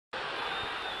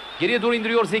Geriye doğru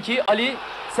indiriyor Zeki. Ali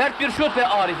sert bir şut ve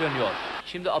Arif önlüyor.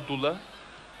 Şimdi Abdullah.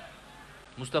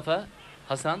 Mustafa.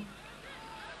 Hasan.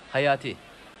 Hayati.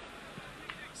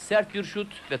 Sert bir şut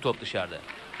ve top dışarıda.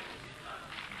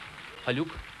 Haluk.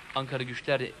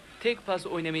 Ankaragüçler tek pas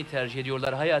oynamayı tercih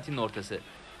ediyorlar. Hayati'nin ortası.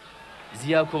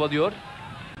 Ziya kovalıyor.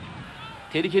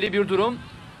 Tehlikeli bir durum.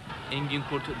 Engin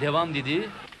Kurt devam dedi.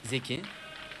 Zeki.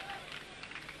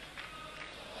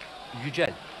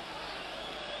 Yücel.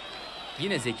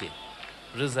 Yine Zeki.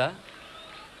 Rıza.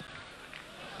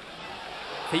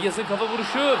 Feyyaz'ın kafa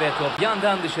vuruşu ve top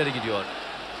yandan dışarı gidiyor.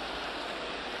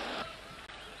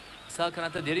 Sağ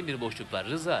kanatta derin bir boşluk var.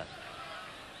 Rıza.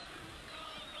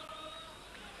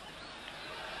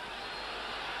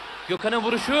 Gökhan'ın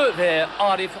vuruşu ve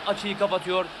Arif açıyı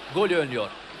kapatıyor. Golü önlüyor.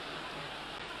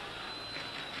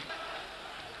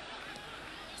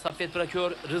 Saffet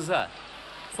bırakıyor. Rıza.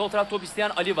 Sol taraf top isteyen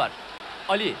Ali var.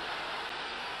 Ali.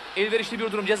 Elverişli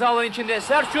bir durum. Ceza alanı içinde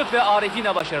sert şut ve Arif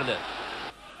yine başarılı.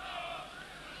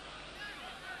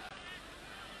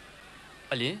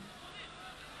 Ali.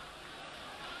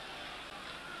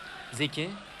 Zeki.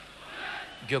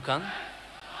 Gökhan.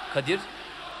 Kadir.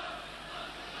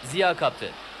 Ziya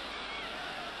kaptı.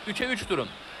 3'e 3 durum.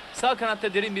 Sağ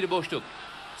kanatta derin bir boşluk.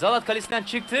 Zalat kalesinden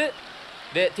çıktı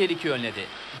ve tehlikeyi önledi.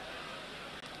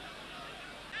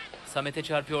 Samet'e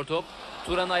çarpıyor top.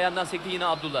 Turan'ın ayağından sekti yine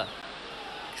Abdullah.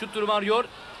 Şut durumu arıyor.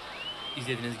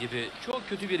 İzlediğiniz gibi çok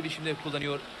kötü bir biçimde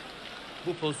kullanıyor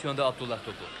bu pozisyonda Abdullah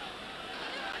topu.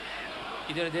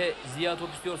 İleride Ziya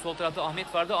top istiyor. Sol tarafta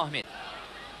Ahmet vardı. Ahmet.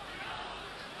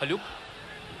 Haluk.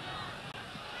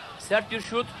 Sert bir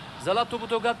şut. Zalat topu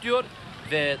tokatlıyor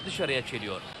ve dışarıya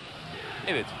çeliyor.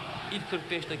 Evet, ilk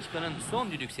 45 dakikanın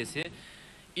son düdük sesi.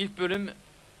 İlk bölüm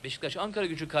Beşiktaş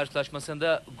Ankaragücü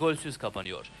karşılaşmasında golsüz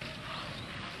kapanıyor.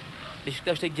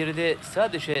 Beşiktaş'ta geride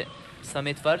sadece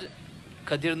Samet var.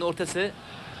 Kadir'in ortası.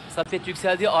 Saffet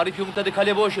yükseldi. Arif yumrukladı.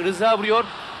 Kale boş. Rıza vuruyor.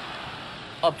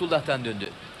 Abdullah'tan döndü.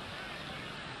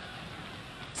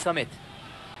 Samet.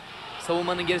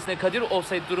 Savunmanın gerisine Kadir.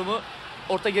 Offside durumu.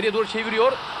 Orta geriye doğru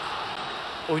çeviriyor.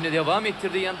 Oyuna devam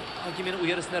ettirdi. Yan hakimin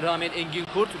uyarısına rağmen Engin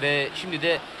Kurt ve şimdi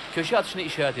de köşe atışını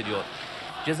işaret ediyor.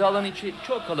 Ceza alanı içi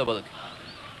çok kalabalık.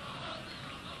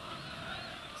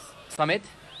 Samet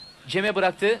Cem'e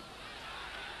bıraktı.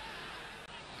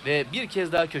 Ve bir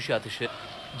kez daha köşe atışı.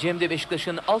 Cem de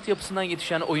Beşiktaş'ın altyapısından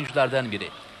yetişen oyunculardan biri.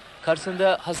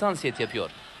 Karşısında Hasan set yapıyor.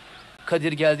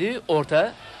 Kadir geldi.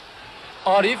 Orta.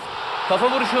 Arif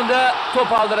kafa vuruşunda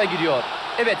top ağlara gidiyor.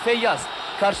 Evet, Feyyaz.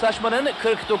 Karşılaşmanın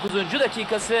 49.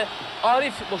 dakikası.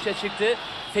 Arif boşa çıktı.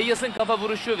 Feyyaz'ın kafa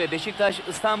vuruşu ve Beşiktaş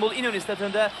İstanbul İnönü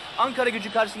stadında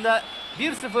Ankaragücü karşısında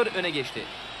 1-0 öne geçti.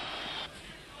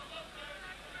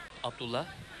 Abdullah,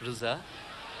 Rıza,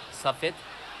 Saffet,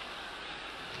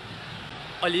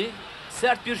 Ali,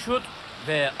 sert bir şut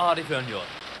ve Arif önlüyor.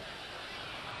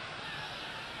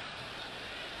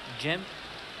 Cem.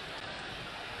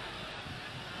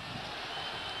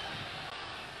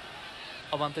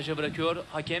 Avantaja bırakıyor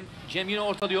hakem. Cem yine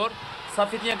ortalıyor.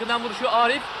 Saffet'in yakından vuruşu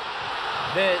Arif.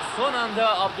 Ve son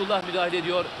anda Abdullah müdahale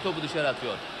ediyor. Topu dışarı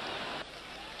atıyor.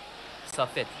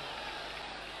 Saffet.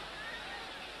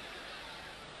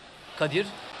 Kadir.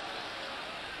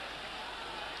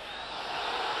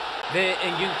 Ve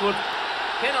Engin Kurt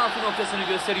penaltı noktasını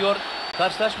gösteriyor.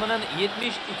 Karşılaşmanın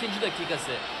 72.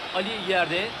 dakikası. Ali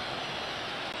yerde.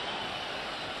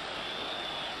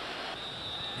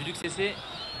 Düdük sesi.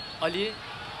 Ali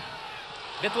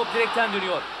ve top direkten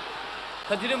dönüyor.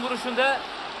 Kadir'in vuruşunda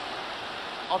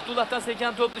Abdullah'tan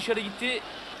seken top dışarı gitti.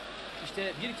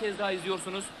 İşte bir kez daha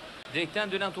izliyorsunuz.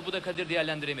 Direkten dönen topu da Kadir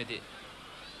değerlendiremedi.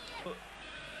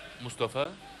 Mustafa.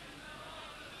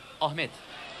 Ahmet.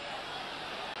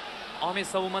 Ahmet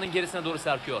savunmanın gerisine doğru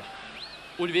sarkıyor.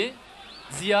 Ulvi.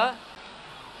 Ziya.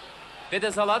 Ve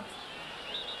de Zalat.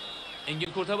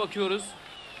 Engin Kurt'a bakıyoruz.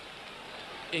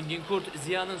 Engin Kurt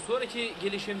Ziya'nın sonraki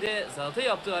gelişimde Zalat'a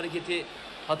yaptığı hareketi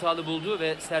hatalı buldu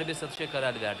ve serbest atışa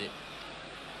karar verdi.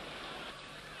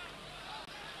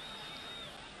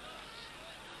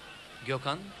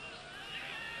 Gökhan.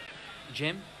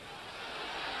 Cem.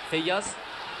 Feyyaz.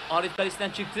 Arif kalesinden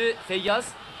çıktı.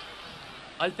 Feyyaz.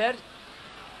 Alper.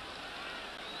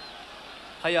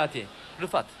 Hayati.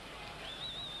 Rıfat.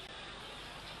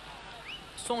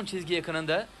 Son çizgi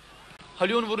yakınında.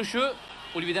 Haluk'un vuruşu.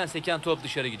 Ulvi'den seken top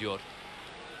dışarı gidiyor.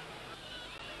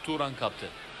 Turan kaptı.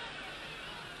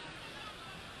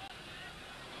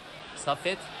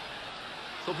 Saffet.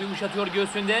 Topu yumuşatıyor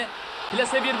göğsünde.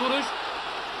 Plase bir vuruş.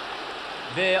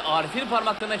 Ve Arif'in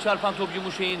parmaklarına çarpan top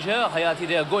yumuşayınca Hayati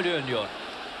de golü önlüyor.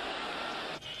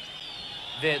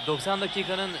 Ve 90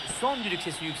 dakikanın son düdük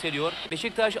sesi yükseliyor.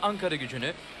 Beşiktaş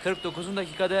Ankaragücü'nü 49.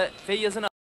 dakikada Feyyaz'ın